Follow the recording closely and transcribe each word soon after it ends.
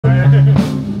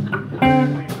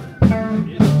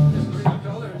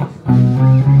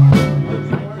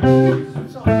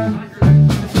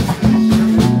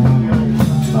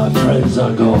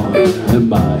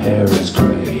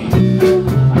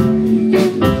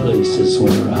is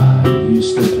where I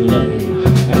used to play,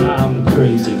 and I'm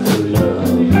crazy for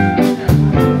love,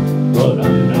 but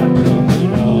I'm not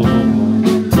coming home.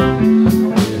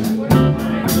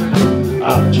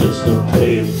 I'm just a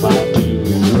paying my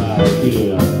dues right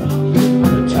here,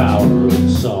 the Tower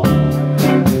of Song.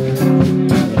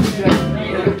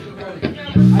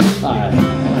 I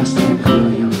asked the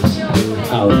girls,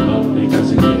 how lonely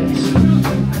does it get?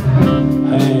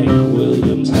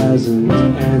 Williams hasn't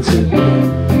answered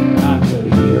yet. I could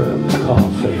hear him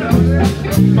coughing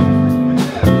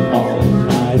all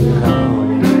night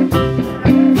long.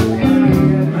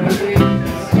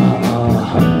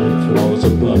 100 floors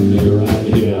above me right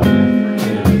here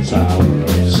in the Tower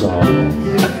of Song.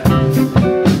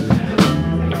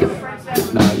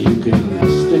 Now you can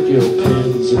stick your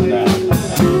pins in that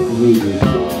movie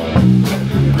bar.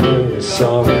 Very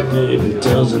sorry, baby, it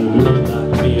doesn't look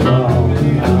like me at all.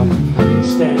 I'm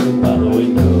standing by the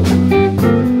window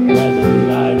where the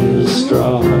light is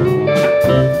strong.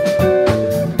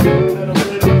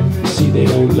 See, they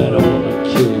don't let a woman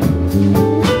kill you,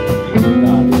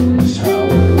 not in the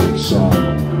Tower of Song.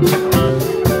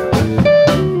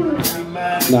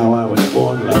 Now I was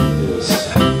born like this,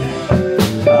 I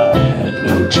had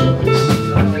no choice.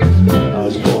 I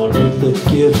was born with the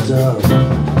gift of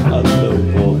a low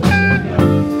voice,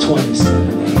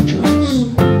 27 angels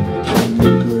from the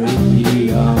great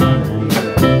beyond.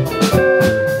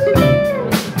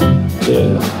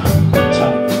 They're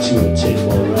tied to a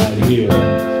table right here in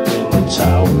the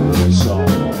Tower of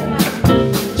Song.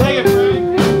 Take it, Frank!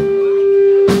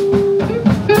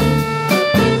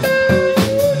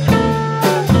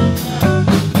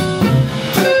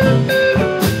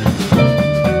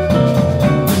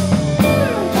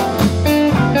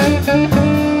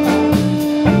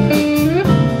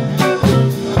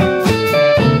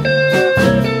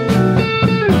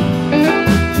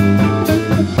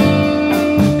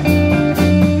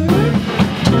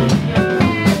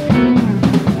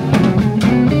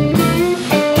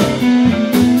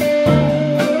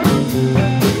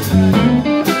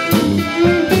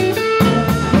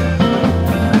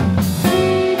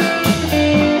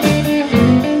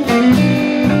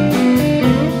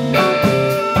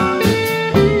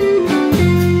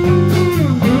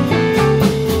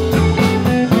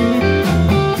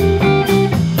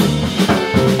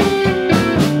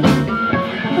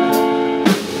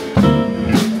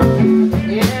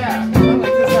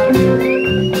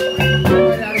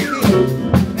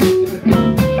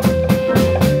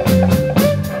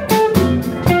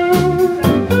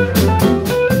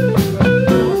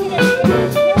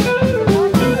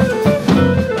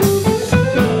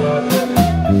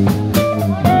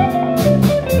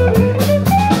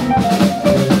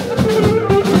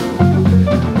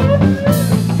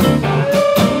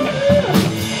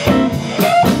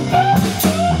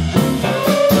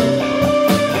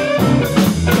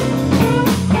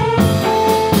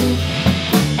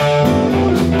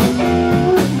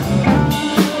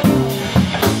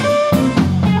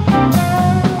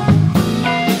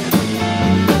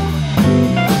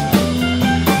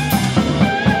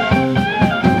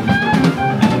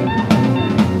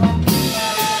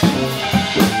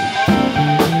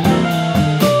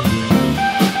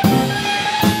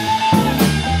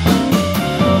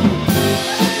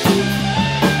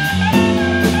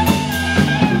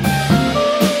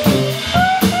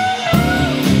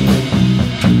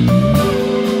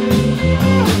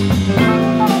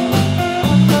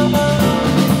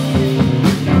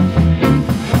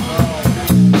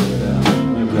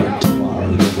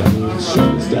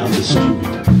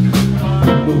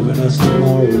 Moving us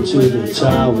tomorrow to the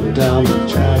tower, down the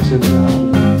tracks, and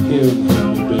I'm hearing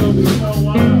from you, baby,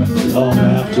 long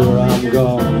after I'm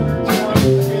gone.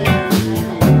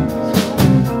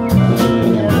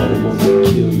 And I won't kill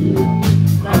you,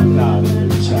 not in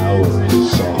the Tower of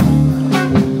Song.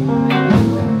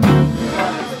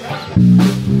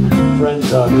 Friends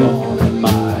are gone and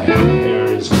my hair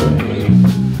is gray.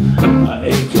 I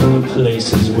ache in the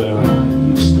places where I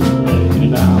used to play,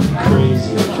 and I'm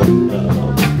crazy for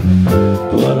love,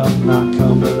 but I'm not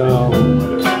coming home.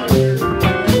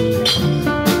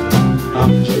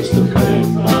 I'm just a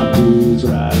paying my dues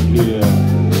right here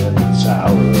in the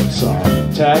Tower of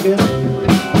Song. Tag it?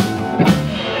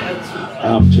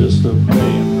 I'm just a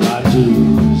paying my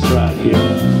dues right here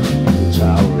in the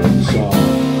Tower of Song.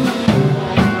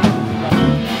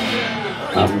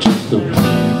 I'm just a